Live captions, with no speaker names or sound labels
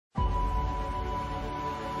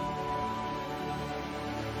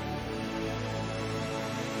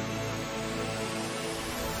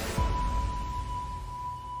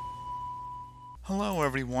Hello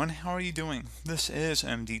everyone, how are you doing? This is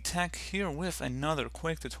MD Tech here with another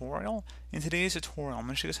quick tutorial. In today's tutorial, I'm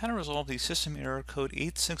going to show you guys how to resolve the system error code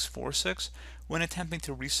 8646 when attempting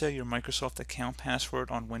to reset your Microsoft account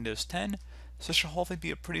password on Windows 10. So this should hopefully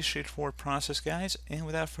be a pretty straightforward process, guys, and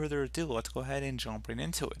without further ado, let's go ahead and jump right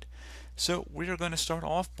into it. So we are going to start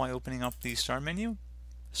off by opening up the Start menu.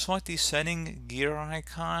 Select the setting gear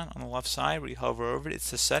icon on the left side where you hover over it.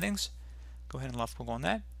 It's the settings. Go ahead and left click on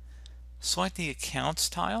that. Select the Accounts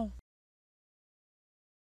tile,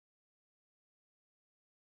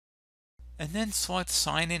 and then select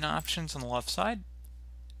Sign In options on the left side,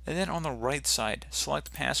 and then on the right side,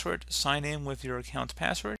 select Password, sign in with your account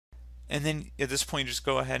password, and then at this point, you just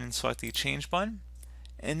go ahead and select the Change button,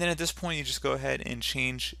 and then at this point, you just go ahead and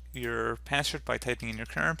change your password by typing in your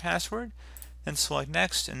current password, then select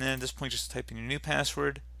Next, and then at this point, just type in your new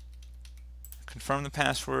password, confirm the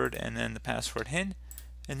password, and then the password hint,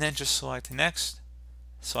 and then just select Next,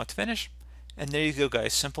 select Finish, and there you go,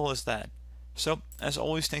 guys. Simple as that. So as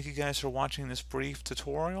always, thank you guys for watching this brief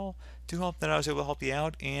tutorial. Do hope that I was able to help you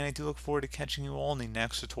out, and I do look forward to catching you all in the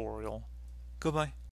next tutorial. Goodbye.